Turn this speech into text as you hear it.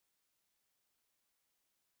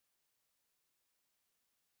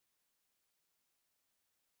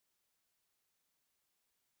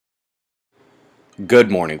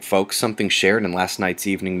Good morning, folks. Something shared in last night's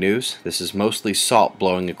evening news. This is mostly salt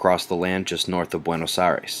blowing across the land just north of Buenos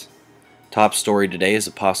Aires. Top story today is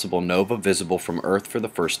a possible nova visible from Earth for the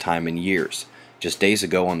first time in years. Just days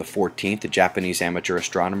ago on the 14th, a Japanese amateur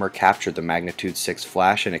astronomer captured the magnitude 6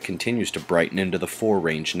 flash and it continues to brighten into the 4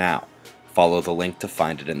 range now. Follow the link to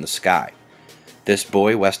find it in the sky. This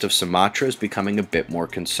buoy west of Sumatra is becoming a bit more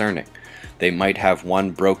concerning. They might have one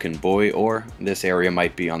broken buoy, or this area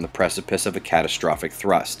might be on the precipice of a catastrophic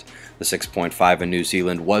thrust. The 6.5 in New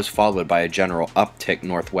Zealand was followed by a general uptick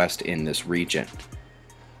northwest in this region.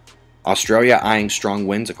 Australia eyeing strong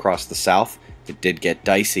winds across the south. It did get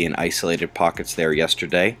dicey in isolated pockets there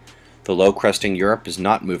yesterday. The low cresting Europe is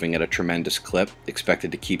not moving at a tremendous clip,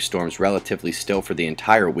 expected to keep storms relatively still for the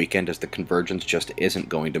entire weekend as the convergence just isn't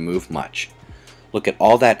going to move much. Look at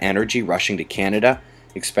all that energy rushing to Canada.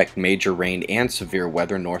 Expect major rain and severe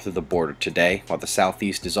weather north of the border today, while the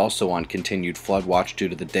southeast is also on continued flood watch due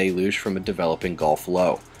to the deluge from a developing Gulf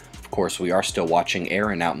low. Of course, we are still watching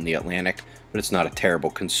Erin out in the Atlantic, but it's not a terrible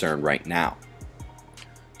concern right now.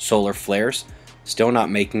 Solar flares, still not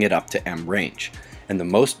making it up to M range. And the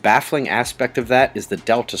most baffling aspect of that is the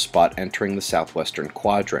delta spot entering the southwestern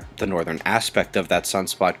quadrant. The northern aspect of that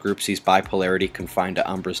sunspot group sees bipolarity confined to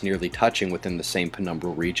umbras nearly touching within the same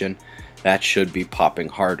penumbral region. That should be popping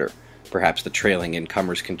harder. Perhaps the trailing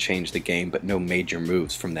incomers can change the game, but no major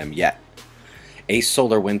moves from them yet. ACE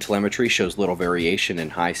solar wind telemetry shows little variation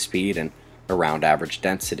in high speed and around average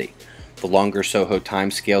density. The longer SOHO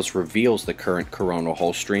timescales reveals the current coronal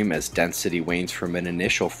hole stream as density wanes from an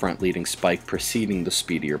initial front-leading spike preceding the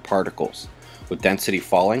speedier particles. With density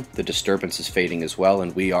falling, the disturbance is fading as well,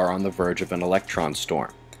 and we are on the verge of an electron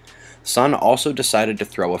storm. Sun also decided to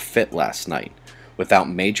throw a fit last night. Without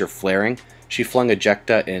major flaring, she flung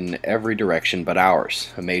ejecta in every direction but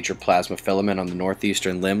ours. A major plasma filament on the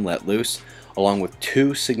northeastern limb let loose, along with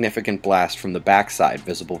 2 significant blasts from the backside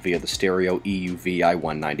visible via the stereo EUV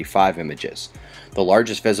I-195 images. The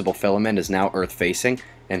largest visible filament is now Earth-facing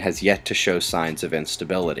and has yet to show signs of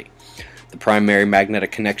instability. The primary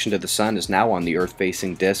magnetic connection to the Sun is now on the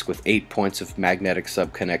Earth-facing disk with 8 points of magnetic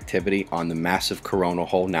subconnectivity on the massive coronal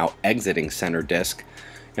hole now exiting center disk,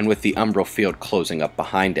 and with the umbral field closing up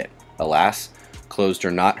behind it. Alas, closed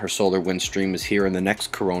or not, her solar wind stream is here and the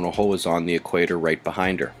next coronal hole is on the equator right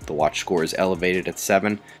behind her. The watch score is elevated at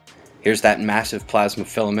 7. Here's that massive plasma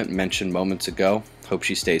filament mentioned moments ago. Hope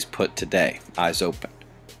she stays put today. Eyes open.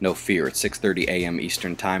 No fear, it's 6:30 a.m.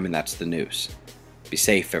 Eastern Time and that's the news. Be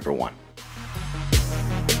safe, everyone.